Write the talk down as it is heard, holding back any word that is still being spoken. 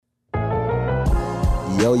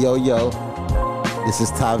Yo, yo, yo. This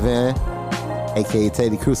is Tavan, aka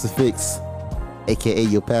Teddy Crucifix, aka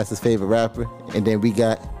your pastor's favorite rapper. And then we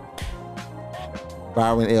got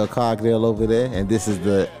Byron L. Cogdale over there. And this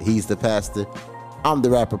is He's the Pastor. I'm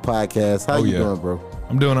the Rapper Podcast. How you doing, bro?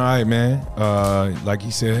 I'm doing all right, man. Like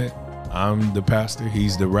he said, I'm the pastor.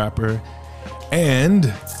 He's the rapper. And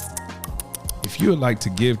if you would like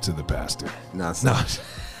to give to the pastor. Nah.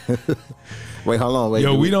 Wait, hold on. Wait,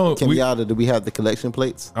 yo, do we have the collection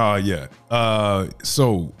plates? Yeah.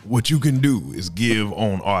 So what you can do is give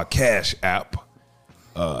on our Cash App,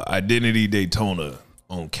 Identity Daytona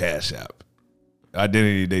on Cash App,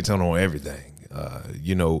 Identity Daytona on everything.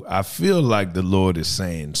 I feel like the Lord is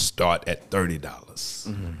saying start at $30.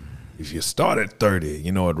 Mm-hmm. If you start at 30,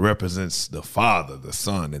 it represents the Father, the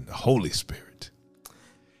Son, and the Holy Spirit.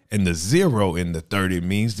 And the 0 in the 30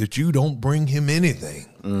 means that you don't bring him anything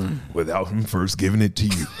without him first giving it to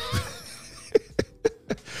you.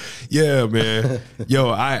 Yeah, man. Yo,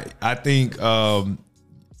 I think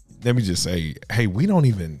let me just say, hey, we don't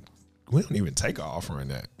even take our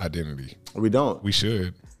offering at Identity. We don't. We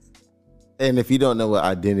should. And if you don't know what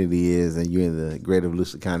Identity is and you're in the greater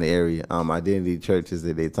Volusia County area, Identity Church is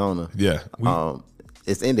in Daytona. Yeah.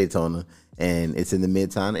 It's in Daytona and it's in the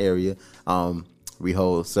Midtown area. We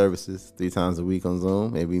hold services 3 times a week on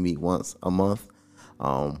Zoom, and we meet once a month.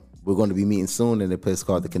 We're going to be meeting soon in a place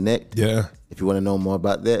called The Connect. Yeah. If you want to know more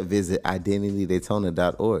about that, visit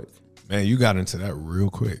identitydaytona.org. Man, you got into that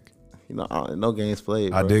real quick. No games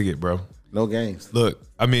played, bro. I dig it, bro. No games. Look,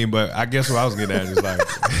 but I guess what I was getting at is like...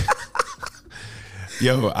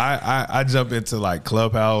 Yo, I jump into like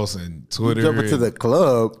Clubhouse and Twitter. You jump into the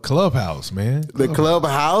Clubhouse, man. The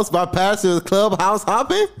Clubhouse? My pastor is Clubhouse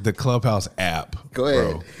hopping? The Clubhouse app. Go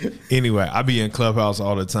ahead. Bro. Anyway, I be in Clubhouse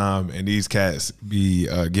all the time, and these cats be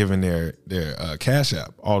giving their Cash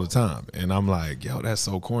App all the time. And I'm like, yo, that's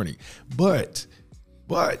so corny. But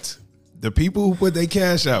the people who put their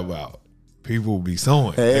Cash App out, people be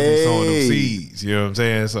sowing. Hey. They be sowing them seeds. You know what I'm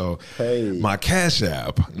saying? So hey. My Cash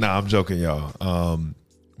App. Nah, I'm joking, y'all.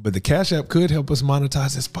 But the Cash App could help us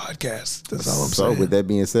monetize this podcast. That's all I'm saying. So with that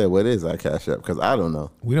being said, what is our Cash App? Because I don't know.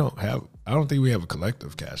 I don't think we have a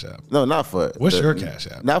collective Cash App. No, not for. What's your Cash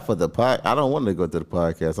App? Not for the pod. I don't want to go to the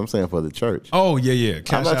podcast. I'm saying for the church. Oh, yeah.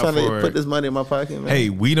 I'm not trying to put this money in my pocket, man. Hey,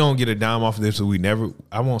 we don't get a dime off of this, so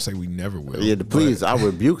I won't say we never will. Yeah, please, I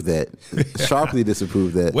rebuke that. Sharply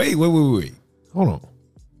disapprove that. Wait. Hold on.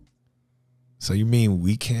 So you mean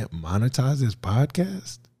we can't monetize this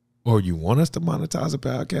podcast? Or you want us to monetize a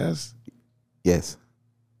podcast? Yes.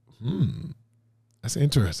 That's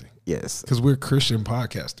interesting. Yes. Because we're Christian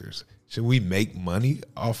podcasters. Should we make money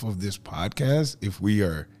off of this podcast if we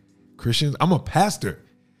are Christians? I'm a pastor.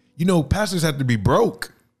 Pastors have to be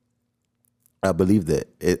broke. I believe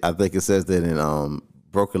that. I think it says that in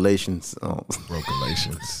Broke Relations. Broke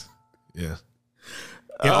Relations. Yeah.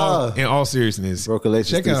 In all seriousness, Broke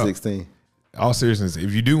Relations check 316. All seriousness,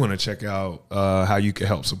 if you do want to check out how you can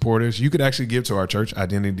help support us, you could actually give to our church,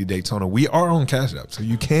 Identity Daytona. We are on Cash App, so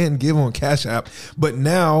you can give on Cash App. But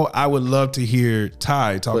now I would love to hear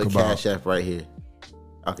Ty talk about Cash App right here.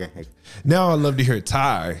 Okay. Now I'd love to hear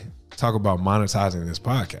Ty talk about monetizing this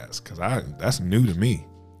podcast because that's new to me.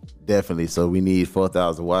 Definitely. So we need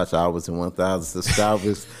 4,000 watch hours and 1,000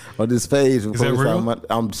 subscribers on this page. Is that real?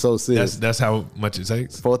 I'm so serious. That's how much it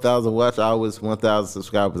takes? 4,000 watch hours, 1,000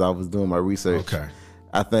 subscribers. I was doing my research. Okay.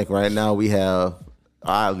 I think right now we have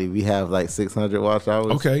like 600 watch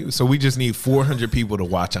hours. Okay. So we just need 400 people to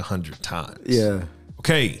watch 100 times. Yeah.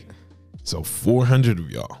 Okay. So 400 of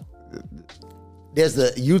y'all. There's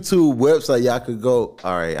a YouTube website y'all could go.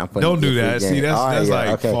 All right, I'm putting. Don't do that. See, that's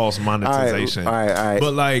okay. false monetization. All right.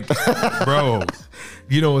 But like, bro,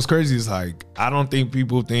 what's crazy is like I don't think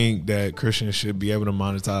people think that Christians should be able to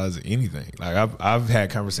monetize anything. Like I've had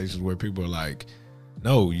conversations where people are like,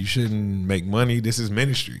 "No, you shouldn't make money. This is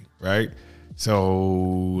ministry, right?" So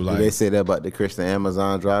like, do they say that about the Christian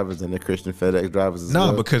Amazon drivers and the Christian FedEx drivers as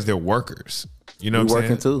well? No, because they're workers. You know what I'm saying?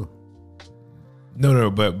 Working too.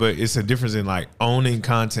 No, but it's a difference in like owning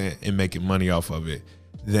content and making money off of it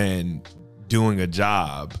than doing a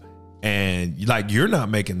job and like you're not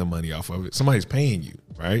making the money off of it. Somebody's paying you,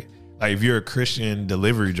 right? Like if you're a Christian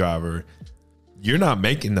delivery driver, you're not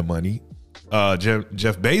making the money.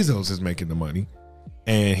 Jeff Bezos is making the money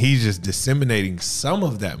and he's just disseminating some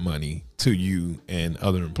of that money to you and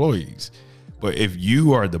other employees. But if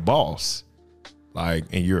you are the boss, like,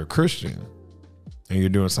 and you're a Christian and you're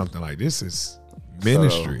doing something like this, is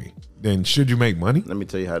ministry, then should you make money? Let me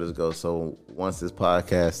tell you how this goes. So once this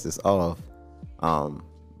podcast is off,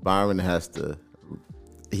 Byron has to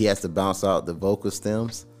bounce out the vocal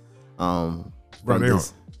stems Bro, from they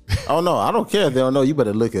this. Oh no, I don't care if they don't know. You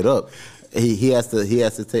better look it up. He has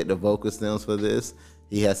to take the vocal stems for this.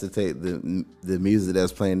 He has to take the music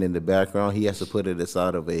that's playing in the background. He has to put it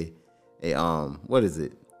inside of a what is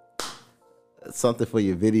it? Something for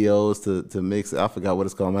your videos to mix. I forgot what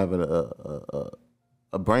it's called. I'm having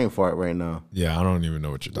a brain fart right now. Yeah, I don't even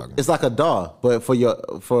know what you're talking about. It's like a DAW, but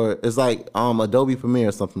it's like Adobe Premiere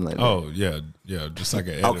or something like that. Oh yeah, just like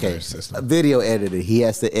an editor system. A video editor. He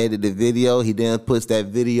has to edit the video. He then puts that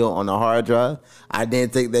video on a hard drive. I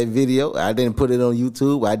didn't take that video. I didn't put it on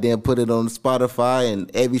YouTube. I didn't put it on Spotify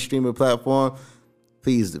and every streaming platform.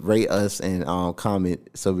 Please rate us and comment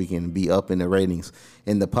so we can be up in the ratings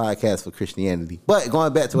in the podcast for Christianity. But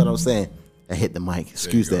going back to what I was saying, I hit the mic.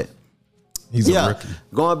 Excuse that. He's a rookie.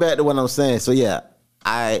 Going back to what I'm saying. So yeah,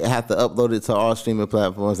 I have to upload it to all streaming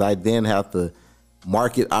platforms. I then have to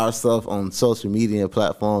market ourselves on social media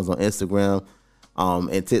platforms on Instagram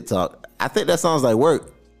and TikTok. I think that sounds like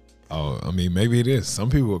work. Oh, I mean, maybe it is. Some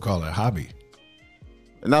people would call it a hobby.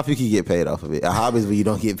 Not if you can get paid off of it. A hobby is where you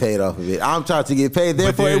don't get paid off of it. I'm trying to get paid,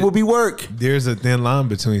 therefore it will be work. There's a thin line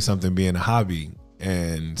between something being a hobby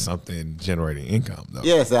and something generating income, though.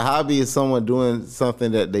 Yes, a hobby is someone doing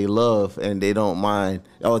something that they love and they don't mind,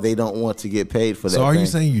 or they don't want to get paid for that. So are you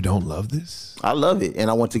saying you don't love this? I love it and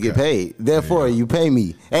I want to get paid. Therefore, you pay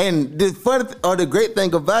me. And the great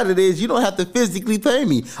thing about it is you don't have to physically pay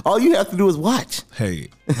me. All you have to do is watch. Hey,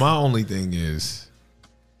 my only thing is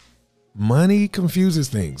money confuses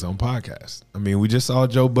things on podcasts. I mean, we just saw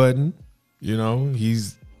Joe Budden. You know,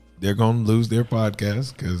 they're going to lose their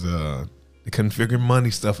podcast because they couldn't figure money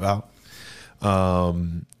stuff out.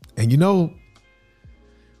 And you know,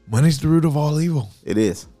 money's the root of all evil. It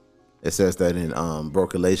is. It says that in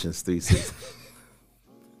Galatians 3:6.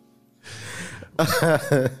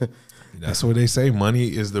 That's what they say. Money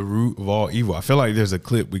is the root of all evil. I feel like there's a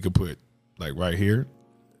clip we could put like right here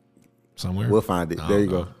somewhere. We'll find it. There you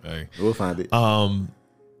go. Hey. We'll find it.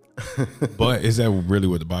 But is that really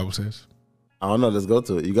what the Bible says? I don't know. Let's go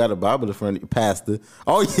to it. You got a Bible in front of you, Pastor.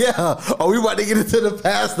 Oh, yeah. Oh, we about to get into the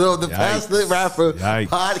Pastor of the Pastor Rapper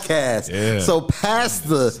podcast. Yeah. So,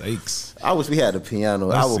 Pastor. Sakes. I wish we had a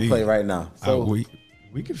piano. I will play right now. So we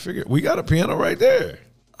can figure. We got a piano right there,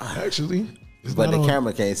 actually. But the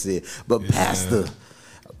camera can't see it. But Pastor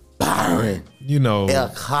Byron. You know. El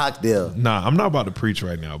Cocktail. Nah, I'm not about to preach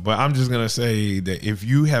right now. But I'm just going to say that if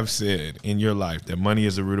you have said in your life that money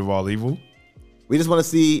is the root of all evil, we just want to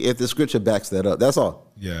see if the scripture backs that up. That's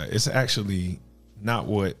all. Yeah, it's actually not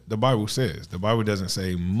what the Bible says. The Bible doesn't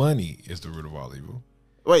say money is the root of all evil.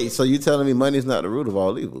 Wait, so you telling me money is not the root of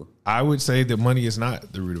all evil? I would say that money is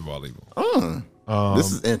not the root of all evil.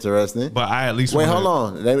 This is interesting. But I at least hold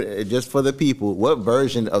on. Just for the people, what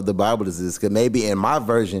version of the Bible is this? Because maybe in my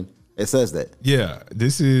version it says that. Yeah,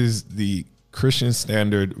 this is the Christian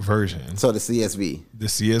Standard Version. So the CSB. The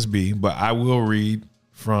CSB, but I will read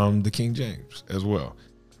from the King James as well.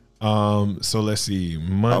 So let's see.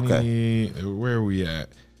 Money, where are we at?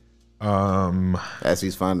 As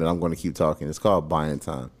he's finding, I'm going to keep talking. It's called Buying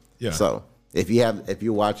Time. Yeah. So if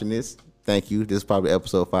you're watching this, thank you. This is probably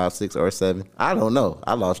episode 5, 6, or 7. I don't know.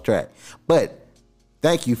 I lost track. But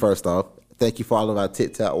thank you first off. Thank you for all of our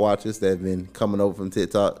TikTok watchers that have been coming over from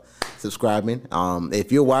TikTok, subscribing.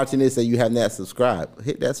 If you're watching this and you have not subscribed,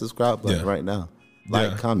 hit that subscribe button right now.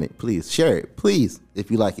 Like, comment, please. Share it, please,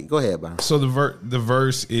 if you like it. Go ahead, Byron. So the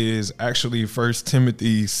verse is actually 1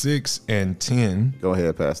 Timothy 6:10. Go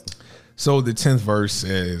ahead, Pastor. So the 10th verse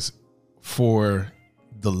says, for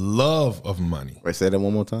the love of money. Wait, say that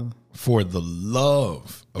one more time. For the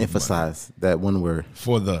love of Emphasize that one word.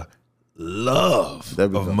 For the love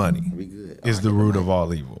of money is the root of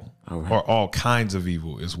all evil. Or all kinds of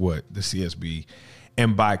evil is what the CSB.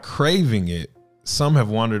 And by craving it, some have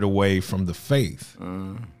wandered away from the faith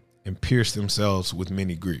and pierced themselves with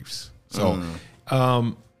many griefs. So,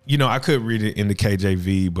 you know, I could read it in the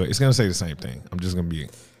KJV, but it's going to say the same thing. I'm just going to be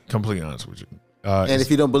completely honest with you. And if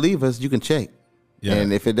you don't believe us, you can check. Yeah.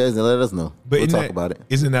 And if it doesn't, let us know. We'll talk about it.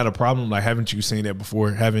 Isn't that a problem? Like, haven't you seen that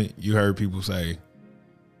before? Haven't you heard people say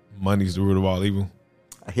money's the root of all evil?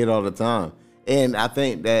 I hear it all the time. And I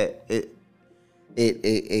think that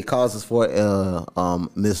it causes for a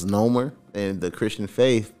misnomer in the Christian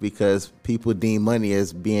faith because people deem money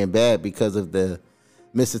as being bad because of the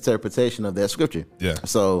misinterpretation of that scripture. Yeah.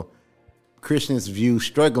 So Christians view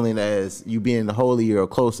struggling as you being holier or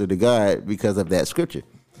closer to God because of that scripture.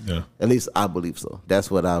 Yeah. At least I believe so. That's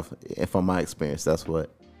what from my experience, that's what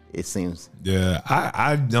it seems. Yeah.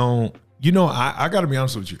 I don't, you know, I got to be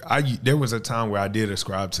honest with you. There was a time where I did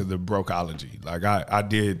ascribe to the brokeology. Like I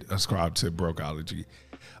did ascribe to brokeology.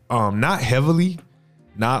 Not heavily,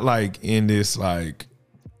 Not like in this, like,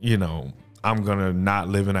 you know, I'm going to not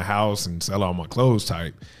live in a house and sell all my clothes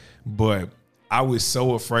type. But I was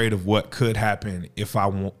so afraid of what could happen if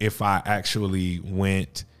I actually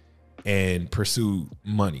went and pursued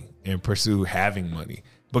money and pursue having money,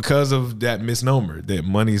 because of that misnomer that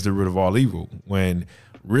money is the root of all evil, when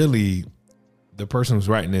really the person who's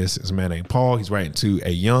writing this is a man named Paul. He's writing to a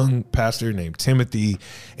young pastor named Timothy,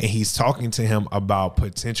 and he's talking to him about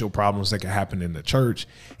potential problems that can happen in the church.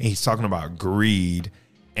 And he's talking about greed.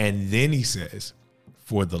 And then he says,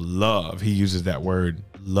 for the love, he uses that word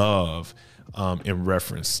love in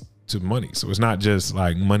reference to money. So it's not just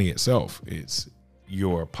like money itself. It's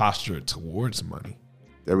your posture towards money.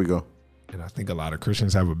 There we go. And I think a lot of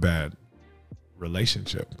Christians have a bad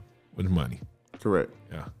relationship with money. Correct.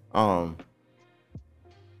 Yeah.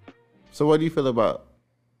 So what do you feel about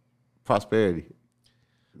prosperity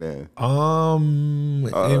then? In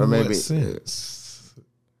maybe, what sense?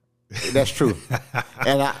 That's true.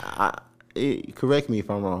 And I correct me if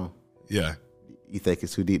I'm wrong. Yeah. You think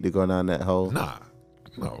it's too deep to go down that hole? Nah.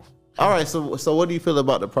 No. All right. So what do you feel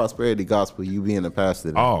about the prosperity gospel? You being a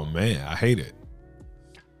pastor? Then? Oh man, I hate it.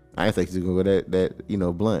 I didn't think you were gonna go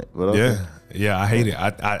that blunt. But okay. Yeah, I hate it.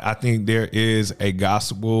 I think there is a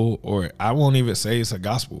gospel, or I won't even say it's a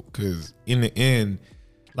gospel, because in the end,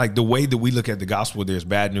 like the way that we look at the gospel, there's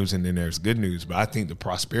bad news and then there's good news. But I think the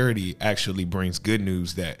prosperity actually brings good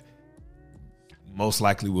news that most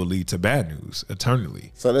likely will lead to bad news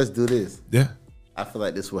eternally. So let's do this. Yeah. I feel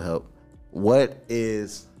like this will help. What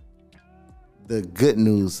is the good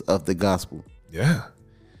news of the gospel? Yeah.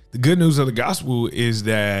 The good news of the gospel is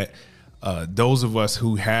that those of us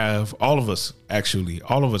who have, all of us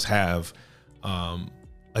have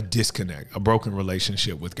a disconnect, a broken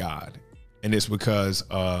relationship with God. And it's because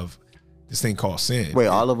of this thing called sin. Wait,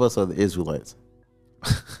 all of us are the Israelites?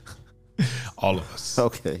 All of us.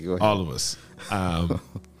 Okay, go ahead. All of us.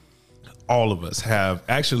 All of us have,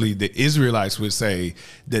 actually, the Israelites would say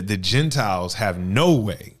that the Gentiles have no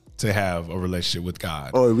way to have a relationship with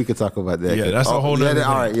God. Oh, we could talk about that. Yeah, that's a whole nother thing.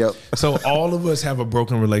 All right, yep. So all of us have a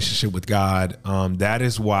broken relationship with God. That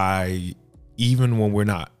is why even when we're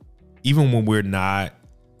not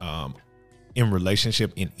in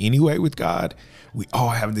relationship in any way with God, we all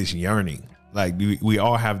have this yearning. Like we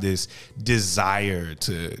all have this desire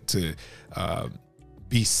to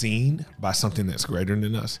be seen by something that's greater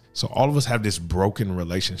than us. So all of us have this broken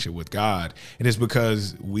relationship with God, and it's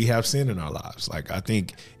because we have sin in our lives. Like I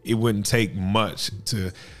think it wouldn't take much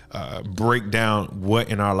to break down what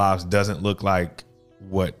in our lives doesn't look like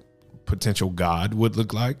what potential God would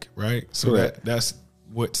look like, right? So that's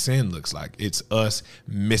what sin looks like. It's us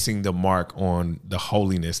missing the mark on the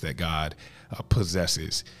holiness that God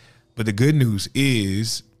possesses. But the good news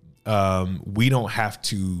is we don't have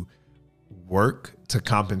to work to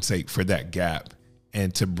compensate for that gap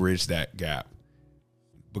and to bridge that gap,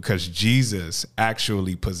 because Jesus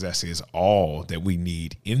actually possesses all that we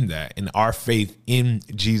need in that. And our faith in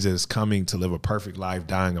Jesus coming to live a perfect life,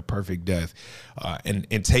 dying a perfect death,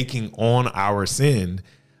 and taking on our sin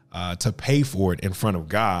to pay for it in front of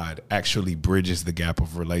God actually bridges the gap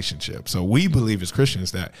of relationship. So we believe as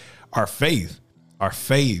Christians that our faith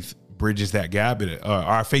bridges that gap.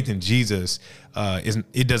 Our faith in Jesus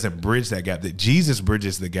it doesn't bridge that gap. That Jesus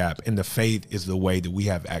bridges the gap, and the faith is the way that we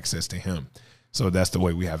have access to Him. So that's the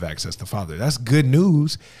way we have access to Father. That's good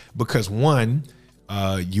news, because one,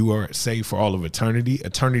 you are saved for all of eternity.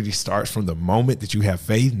 Eternity starts from the moment that you have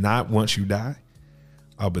faith, not once you die.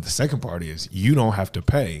 But the second part is you don't have to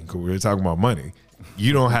pay, because we were talking about money.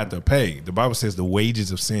 You don't have to pay. The Bible says the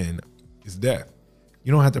wages of sin is death.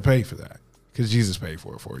 You don't have to pay for that, because Jesus paid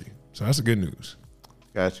for it for you. So that's the good news.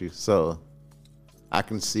 Got you. So I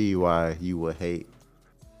can see why you would hate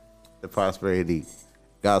the prosperity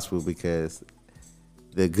gospel, because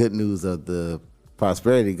the good news of the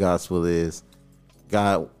prosperity gospel is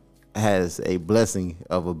God has a blessing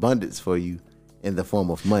of abundance for you in the form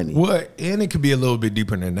of money. Well, and it could be a little bit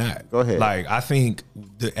deeper than that. Go ahead. Like, I think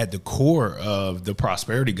at the core of the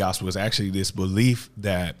prosperity gospel is actually this belief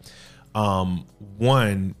that,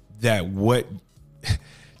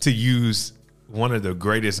 to use one of the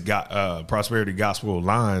greatest prosperity gospel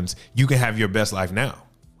lines, you can have your best life now.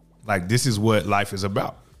 Like, this is what life is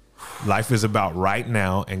about. Life is about right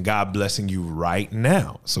now, and God blessing you right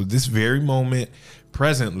now. So this very moment,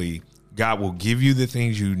 presently, God will give you the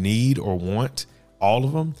things you need or want, all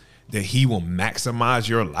of them, that He will maximize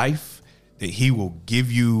your life, that He will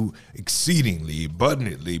give you exceedingly,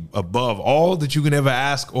 abundantly, above all that you can ever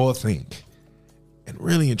ask or think. And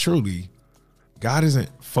really and truly, God isn't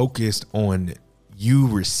focused on you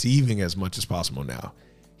receiving as much as possible now.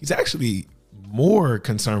 He's actually more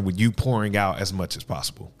concerned with you pouring out as much as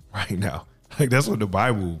possible right now. Like that's what the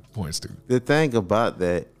Bible points to. The thing about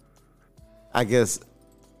that, I guess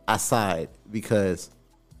I side because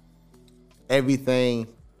everything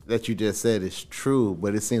that you just said is true,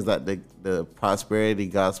 but it seems like the prosperity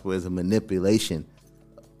gospel is a manipulation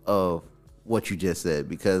of what you just said,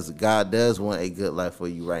 because God does want a good life for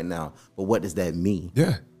you right now. But what does that mean?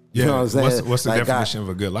 Yeah. You know what I'm saying? What's the Like definition of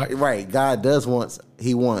a good life? Right. God does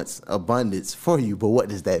he wants abundance for you, but what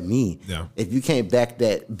does that mean? Yeah. If you can't back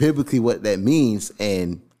that biblically what that means,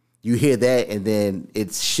 and you hear that and then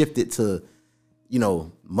it's shifted to,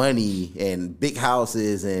 money and big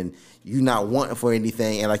houses, and you not wanting for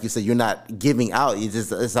anything, and like you said, you're not giving out,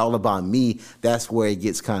 it's all about me, that's where it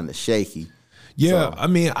gets kind of shaky. Yeah, So, I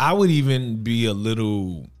mean, I would even be a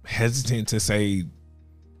little hesitant to say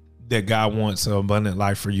that God wants an abundant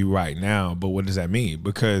life for you right now, but what does that mean?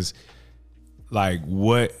 Because like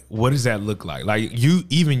what does that look like? Like you,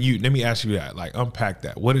 let me ask you that, like unpack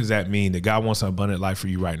that. What does that mean that God wants an abundant life for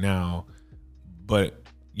you right now, but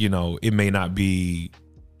it may not be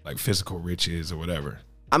like physical riches or whatever?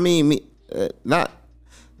 I mean, I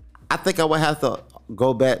think I would have to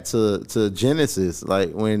go back to Genesis,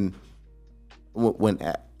 like when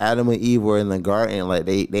Adam and Eve were in the garden, like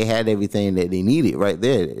they had everything that they needed right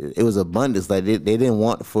there. It was abundance. Like they didn't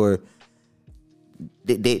want for,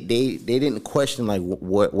 they didn't question like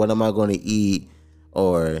what am I going to eat,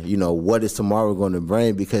 or what is tomorrow going to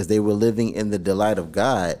bring, because they were living in the delight of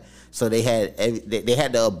God. So they had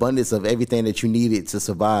the abundance of everything that you needed to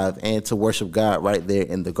survive and to worship God right there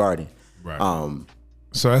in the garden. Right.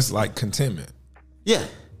 So that's like contentment. Yeah.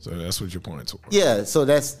 So that's what you're pointing towards. Yeah. So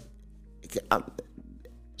that's.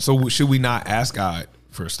 So should we not ask God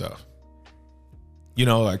for stuff?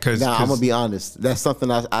 Because I'm gonna be honest. That's something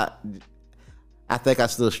I think I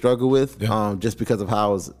still struggle with. Yeah. Just because of how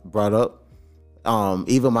I was brought up.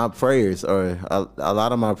 Even my prayers are a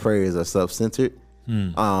lot of my prayers are self-centered.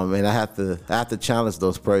 And I have to challenge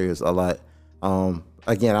those prayers a lot.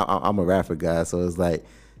 Again, I'm a rapper guy, so it's like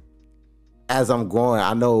as I'm growing,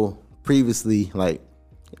 I know previously, like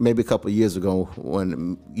maybe a couple of years ago,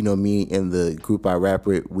 when me and the group I rap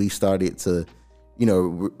with, we started to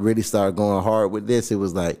really start going hard with this. It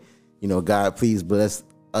was like, God, please bless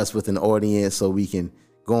us with an audience so we can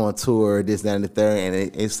go on tour, this, that, and the third. And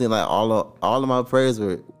it seemed like all of my prayers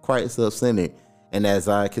were quite self-centered. And as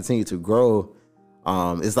I continue to grow,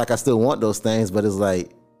 it's like I still want those things, but it's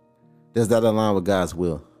like, does that align with God's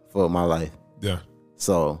will for my life? Yeah.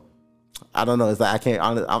 So I don't know. It's like I can't.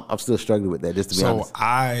 I'm still struggling with that. Just to be honest.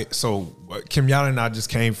 So Kenyatta and I just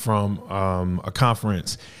came from a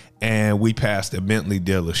conference, and we passed a Bentley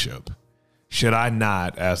dealership. Should I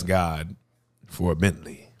not ask God for a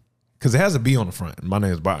Bentley? Because it has a B on the front. My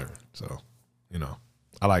name is Byron, so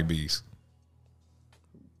I like B's.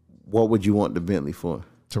 What would you want the Bentley for?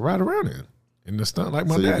 To ride around in the stunt like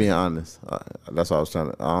my dad. So you're being honest. That's what I was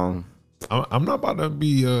trying to. I'm not about to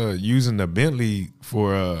be using the Bentley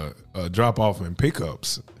for a drop off and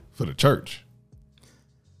pickups for the church.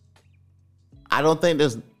 I don't think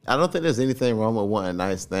there's anything wrong with wanting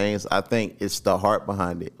nice things. I think it's the heart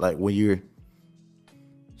behind it. Like when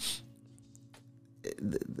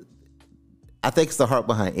I think it's the heart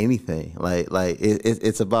behind anything. Like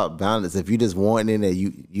it's about balance. If you just want it, and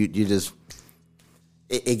you just.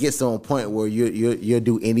 It gets to a point where you'll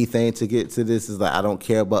do anything to get to this. Is like, I don't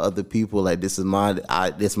care about other people. Like this is my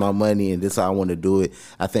money and this is how I want to do it.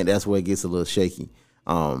 I think that's where it gets a little shaky.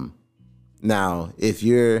 Now, if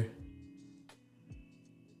you're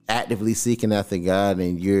actively seeking after God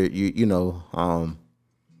and you're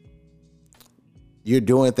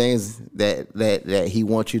doing things that He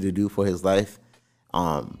wants you to do for His life,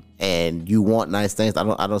 and you want nice things, I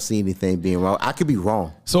don't see anything being wrong. I could be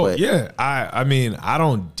wrong. So yeah, I mean, I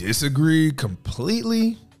don't disagree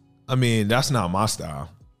completely. I mean, that's not my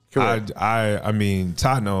style. Correct. I mean,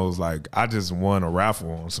 Todd knows, like, I just won a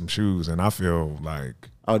raffle on some shoes, and I feel like,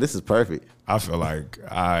 oh, this is perfect. I feel like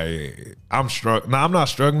I'm struggling. No, I'm not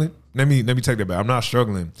struggling. Let me take that back. I'm not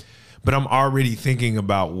struggling, but I'm already thinking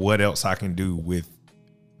about what else I can do with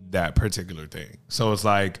that particular thing. So it's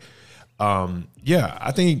like,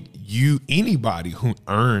 I think anybody who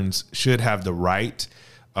earns should have the right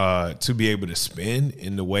to be able to spend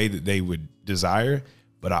in the way that they would desire.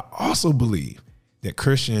 But I also believe that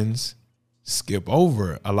Christians skip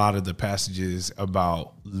over a lot of the passages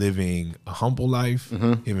about living a humble life,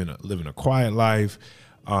 living a quiet life,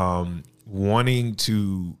 wanting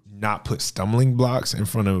to not put stumbling blocks in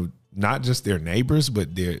front of not just their neighbors, but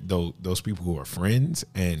those people who are friends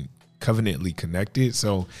and covenantly connected.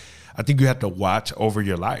 So I think you have to watch over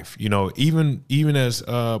your life. You know, even as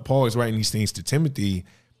Paul is writing these things to Timothy,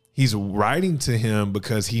 he's writing to him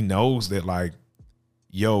because he knows that, like,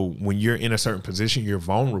 yo, when you're in a certain position, you're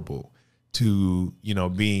vulnerable to, you know,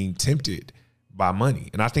 being tempted by money.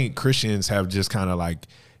 And I think Christians have just kind of like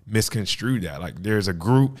misconstrued that. Like, there's a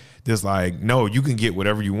group that's like, no, you can get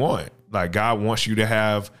whatever you want. Like, God wants you to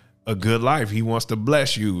have a good life. He wants to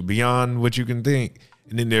bless you beyond what you can think.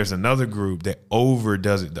 And then there's another group that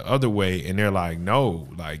overdoes it the other way. And they're like, no,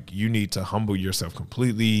 like, you need to humble yourself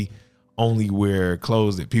completely. Only wear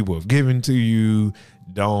clothes that people have given to you.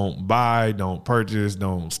 Don't buy, don't purchase,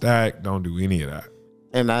 don't stack, don't do any of that.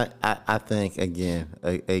 And I think, again,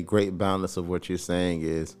 a great balance of what you're saying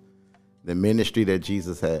is the ministry that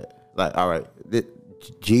Jesus had. Like, all right,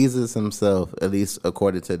 Jesus himself, at least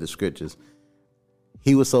according to the scriptures,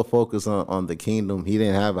 he was so focused on the kingdom. He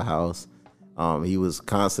didn't have a house. He was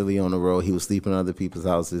constantly on the road. He was sleeping in other people's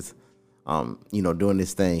houses, doing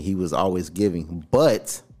this thing. He was always giving.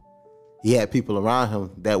 But he had people around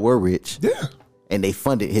him that were rich. Yeah. And they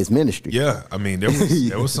funded his ministry. Yeah. I mean,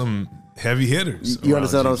 there was some heavy hitters. You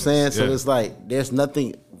understand what I'm saying? Yeah. So it's like, there's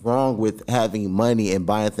nothing wrong with having money and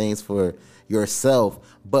buying things for yourself.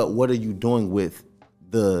 But what are you doing with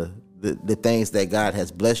the things that God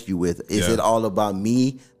has blessed you with? Is it all about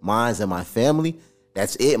me, mine, and my family?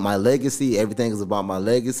 That's it, my legacy. Everything is about my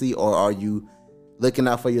legacy. Or are you looking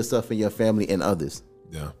out for yourself and your family and others?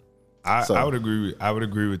 Yeah, I would agree. I would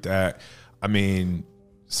agree with that. I mean,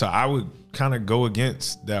 so I would kind of go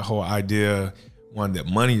against that whole idea, one, that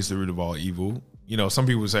money is the root of all evil. You know, some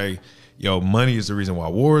people say, yo, money is the reason why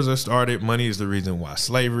wars are started. Money is the reason why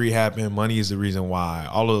slavery happened. Money is the reason why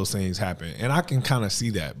all of those things happen. And I can kind of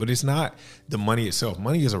see that, but it's not the money itself.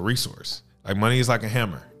 Money is a resource. Like, money is like a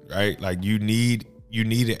hammer, right? Like, you need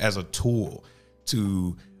it as a tool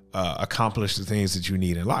to accomplish the things that you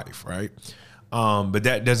need in life, right? But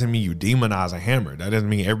that doesn't mean you demonize a hammer. That doesn't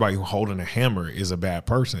mean everybody who's holding a hammer is a bad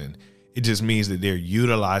person. It just means that they're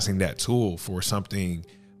utilizing that tool for something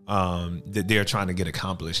that they're trying to get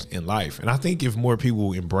accomplished in life. And I think if more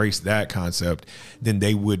people embrace that concept, then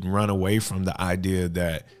they would run away from the idea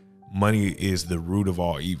that money is the root of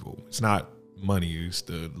all evil. It's not money, it's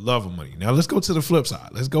the love of money. Now let's go to the flip side.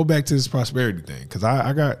 Let's go back to this prosperity thing, because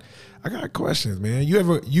I got questions, man.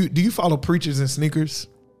 Do you follow preachers in sneakers?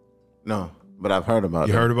 No, but I've heard about them.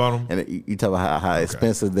 You heard about them? And you talk about how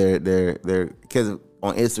expensive they're because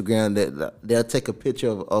on Instagram they'll take a picture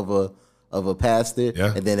of a pastor,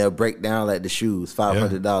 and then they'll break down like the shoes,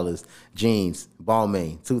 $500, jeans,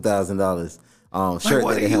 Balmain, $2,000. Shirt.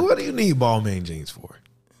 Like, what do you need Balmain jeans for?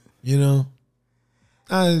 You know,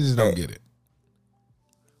 I just don't get it.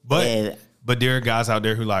 But there are guys out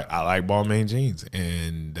there who I like Balmain jeans,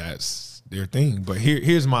 and that's their thing. But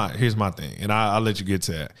here's my thing, and I'll let you get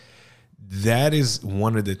to that. That is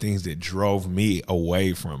one of the things that drove me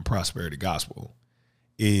away from prosperity gospel.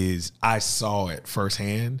 Is I saw it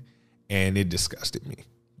firsthand, and it disgusted me.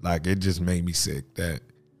 Like, it just made me sick that,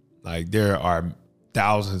 like, there are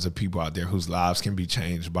thousands of people out there whose lives can be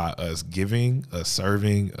changed by us giving, us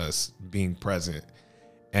serving, us being present.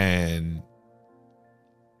 And,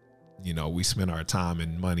 you know, we spend our time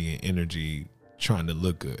and money and energy trying to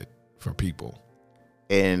look good for people.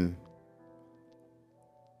 And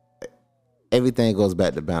everything goes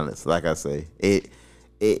back to balance. Like I say,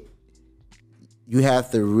 you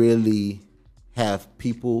have to really have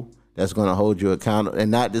people that's going to hold you accountable,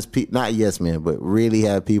 and not just not yes men, but really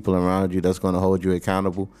have people around you that's going to hold you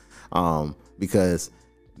accountable. Because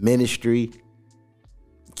ministry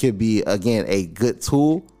could be, again, a good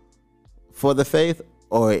tool for the faith,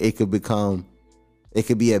 or it could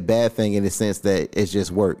be a bad thing in the sense that it's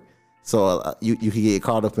just work. So you can get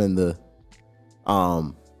caught up in the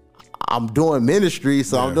I'm doing ministry,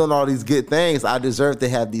 so I'm doing all these good things. I deserve to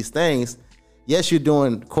have these things. Yes, you're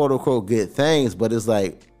doing quote unquote good things, but it's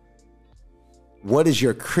like, what is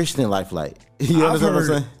your Christian life like? You understand what I'm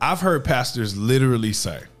saying? I've heard pastors literally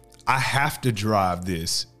say, I have to drive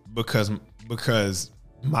this because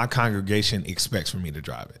my congregation expects for me to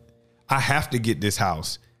drive it. I have to get this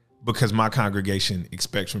house because my congregation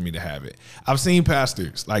expects for me to have it. I've seen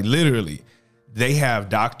pastors, like, literally, they have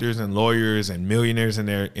doctors and lawyers and millionaires in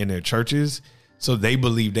their churches, so they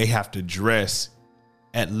believe they have to dress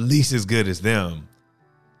at least as good as them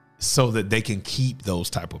so that they can keep those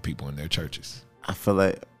type of people in their churches. I feel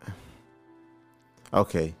like,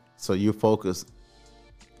 okay, so you focus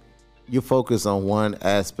on one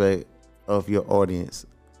aspect of your audience.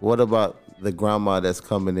 What about the grandma that's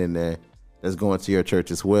coming in there that's going to your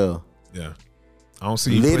church as well? Yeah. I don't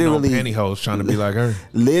see you putting on pantyhose trying to be like her.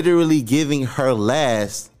 Literally giving her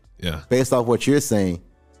last, yeah, based off what you're saying,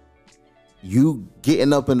 you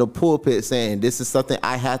getting up in the pulpit saying this is something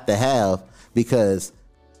I have to have because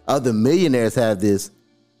other millionaires have this,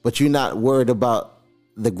 but you're not worried about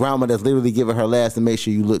the grandma that's literally giving her last to make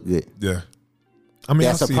sure you look good. Yeah. I mean,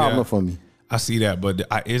 that's a problem for me. I see that, but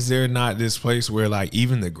is there not this place where like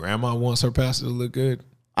even the grandma wants her pastor to look good?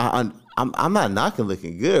 I'm not knocking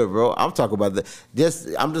looking good, bro. I'm talking about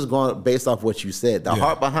I'm just going based off what you said. The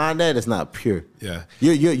heart behind that is not pure. Yeah,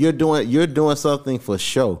 you're doing something for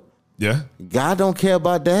show. Yeah, God don't care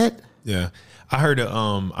about that. Yeah, I heard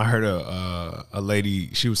a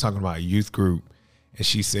lady. She was talking about a youth group, and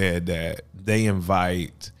she said that they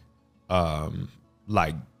invite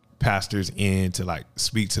like pastors in to like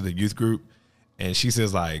speak to the youth group. And she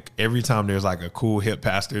says like every time there's like a cool hip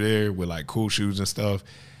pastor there with like cool shoes and stuff,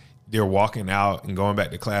 they're walking out and going back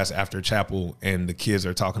to class after chapel and the kids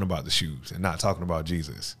are talking about the shoes and not talking about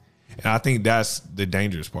Jesus. And I think that's the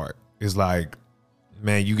dangerous part is like,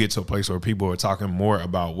 man, you get to a place where people are talking more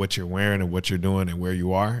about what you're wearing and what you're doing and where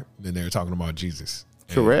you are than they're talking about Jesus.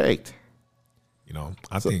 Correct. And,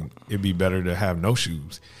 I think it'd be better to have no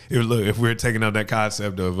shoes. If we're taking up that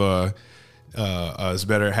concept of, it's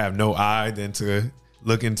better to have no eye than to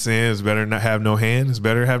look in sin. It's better not have no hand. It's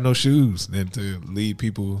better to have no shoes than to lead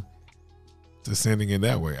people to sinning in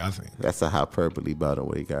that way, I think. That's a hyperbole, by the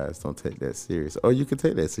way, guys. Don't take that serious. Or you can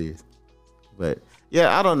take that serious. But,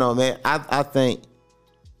 yeah, I don't know, man. I think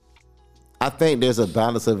there's a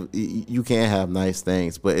balance of you can't have nice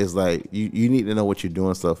things, but it's like you need to know what you're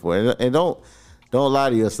doing stuff for. And don't lie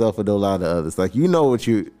to yourself or don't lie to others. Like, you know what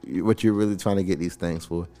you're really trying to get these things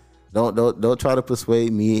for. Don't try to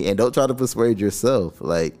persuade me, and don't try to persuade yourself.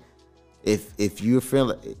 Like, if you're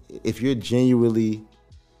genuinely,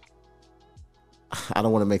 I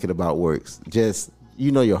don't want to make it about works. Just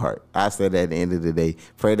your heart. I said that at the end of the day.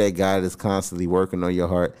 Pray that God is constantly working on your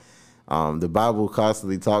heart. The Bible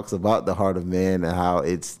constantly talks about the heart of man and how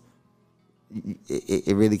it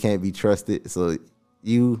really can't be trusted. So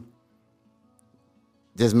you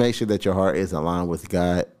just make sure that your heart is aligned with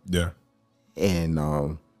God. Yeah.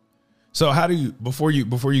 And so how do you before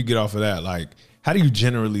you get off of that, like how do you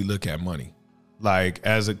generally look at money? Like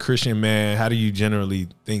as a Christian man, how do you generally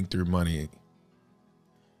think through money?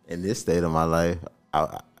 In this state of my life,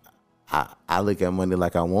 I look at money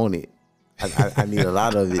like I want it. I need a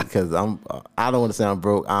lot of it because I don't want to say I'm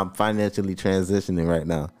broke. I'm financially transitioning right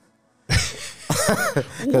now.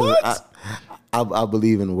 What? I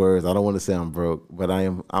believe in words. I don't want to say I'm broke, but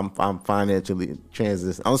I'm financially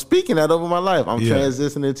transitioning. I'm speaking that over my life. I'm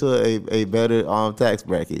transitioning to a better tax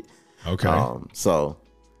bracket. Okay.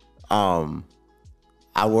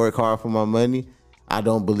 I work hard for my money. I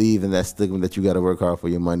don't believe in that stigma that you got to work hard for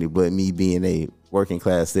your money. But me being a working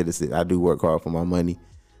class citizen, I do work hard for my money.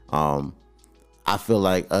 I feel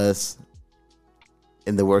like us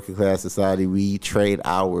in the working class society, we trade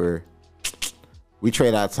our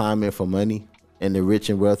time in for money. And the rich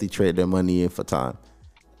and wealthy trade their money in for time.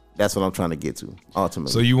 That's what I'm trying to get to,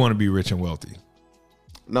 ultimately. So you want to be rich and wealthy?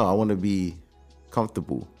 No, I want to be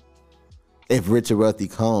comfortable. If rich and wealthy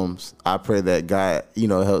comes, I pray that God,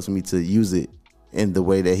 helps me to use it in the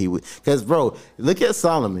way that he would. Because, bro, look at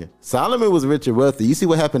Solomon. Solomon was rich and wealthy. You see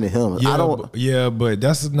what happened to him. But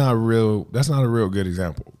that's not real. That's not a real good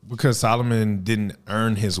example because Solomon didn't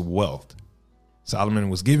earn his wealth. Solomon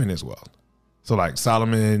was given his wealth. So like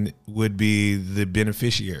Solomon would be the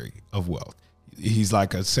beneficiary of wealth. He's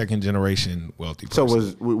like a second generation wealthy person.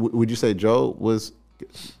 So would you say Job was?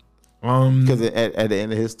 Because at the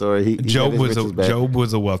end of his story, Job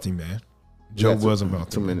was a wealthy man. Job was a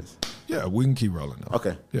wealthy 2 minutes. Yeah, we can keep rolling now.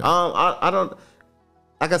 Okay. Yeah. I don't.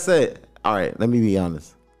 Like I said, all right. Let me be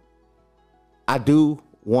honest. I do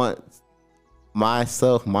want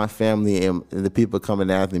myself, my family, and the people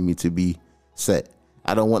coming after me to be set.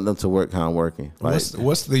 I don't want them to work how I'm working. Like,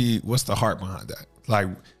 what's the heart behind that? Like,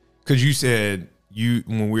 because you said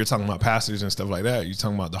when we were talking about pastors and stuff like that, you're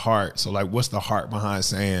talking about the heart. So like, what's the heart behind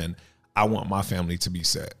saying I want my family to be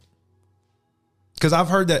set? Because I've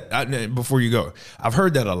heard that before you go, I've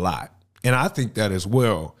heard that a lot, and I think that as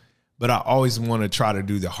well. But I always want to try to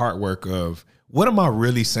do the heart work of what am I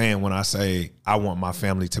really saying when I say I want my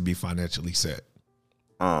family to be financially set?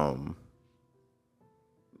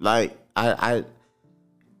 Like I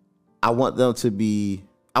want them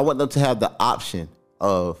to have the option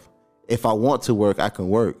of if I want to work, I can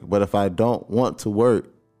work. But if I don't want to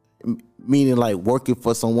work, meaning like working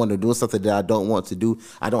for someone or doing something that I don't want to do,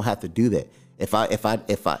 I don't have to do that. If I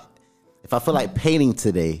feel like painting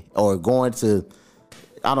today or going to,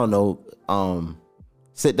 I don't know,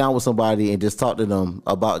 sit down with somebody and just talk to them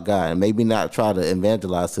about God and maybe not try to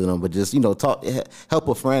evangelize to them, but just, talk, help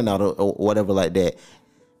a friend out or whatever like that.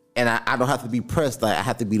 and I don't have to be pressed. Like I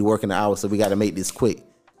have to be working the hours, so we got to make this quick.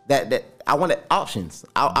 That I wanted options.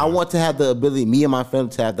 I want to have the ability, me and my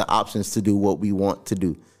family, to have the options to do what we want to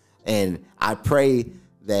do. And I pray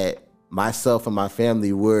that myself and my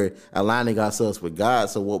family, we're aligning ourselves with God,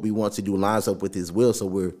 so what we want to do lines up with His will. So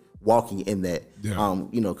we're walking in that. Yeah.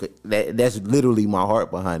 You know, that's literally my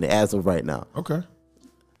heart behind it as of right now. Okay.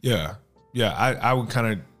 Yeah. I would kind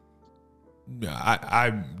of. I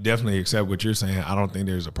definitely accept what you're saying. I don't think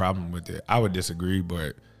there's a problem with it. I would disagree,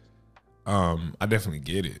 but I definitely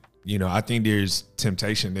get it. You know, I think there's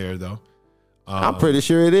temptation there, though. I'm pretty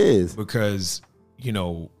sure it is. Because, you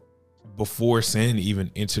know, before sin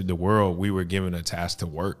even entered the world, we were given a task to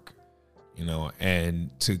work, you know,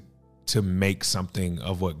 and to make something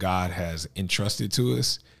of what God has entrusted to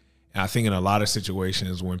us. And I think in a lot of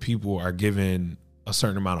situations when people are given a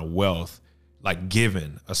certain amount of wealth, like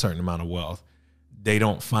given a certain amount of wealth, they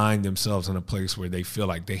don't find themselves in a place where they feel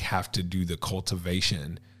like they have to do the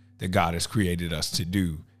cultivation that God has created us to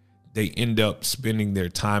do. They end up spending their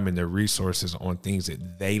time and their resources on things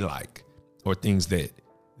that they like, or things that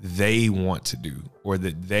they want to do, or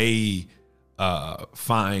that they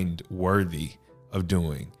find worthy of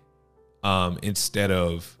doing, instead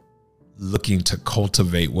of looking to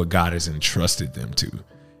cultivate what God has entrusted them to.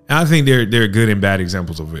 And I think there are good and bad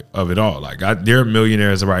examples of it all. Like there are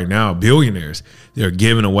millionaires right now, billionaires. They're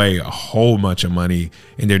giving away a whole bunch of money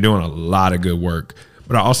and they're doing a lot of good work.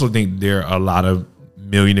 But I also think there are a lot of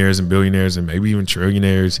millionaires and billionaires and maybe even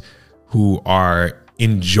trillionaires who are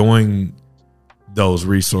enjoying those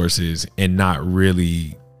resources and not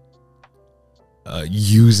really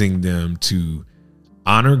using them to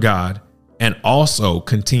honor God and also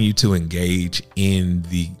continue to engage in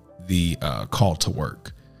the call to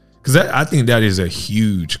work. Because I think that is a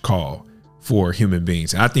huge call for human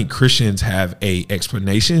beings. And I think Christians have a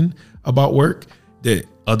explanation about work that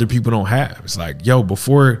other people don't have. It's like, yo,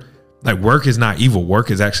 work is not evil.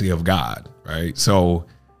 Work is actually of God, right? So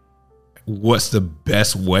what's the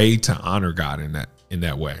best way to honor God in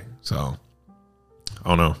that way? So I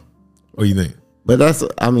don't know. What do you think? But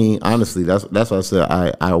honestly, that's what I said.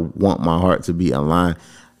 I want my heart to be aligned.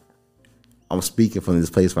 I'm speaking from this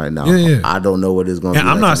place right now. Yeah. I don't know what it's going to be.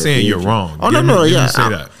 I'm not saying you're wrong. Oh, no. Yeah.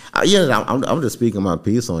 I'm just speaking my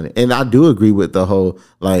piece on it. And I do agree with the whole,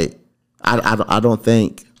 like, I don't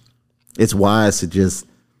think it's wise to just,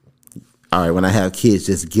 all right, when I have kids,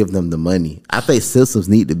 just give them the money. I think systems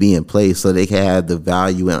need to be in place so they can have the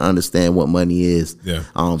value and understand what money is. Yeah.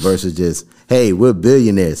 Versus just, hey, we're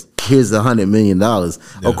billionaires. Here's $100 million.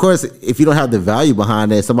 Yeah. Of course, if you don't have the value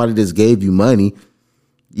behind that, somebody just gave you money.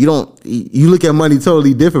 You look at money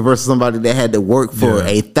totally different versus somebody that had to work for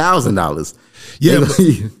 $1,000. Yeah, but,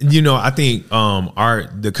 you know, I think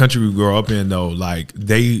the country we grew up in though, like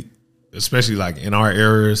they, especially like in our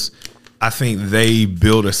eras, I think they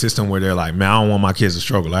build a system where they're like, man, I don't want my kids to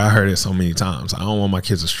struggle. Like I heard it so many times. I don't want my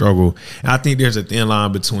kids to struggle. And I think there's a thin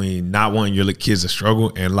line between not wanting your kids to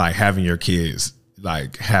struggle and like having your kids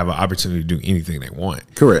like have an opportunity to do anything they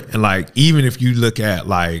want. Correct. And like even if you look at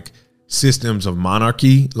like systems of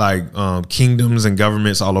monarchy, like kingdoms and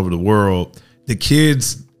governments all over the world, the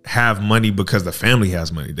kids have money because the family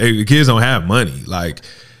has money. The kids don't have money. Like,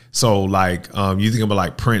 so like you think about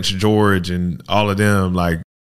like Prince George and all of them, like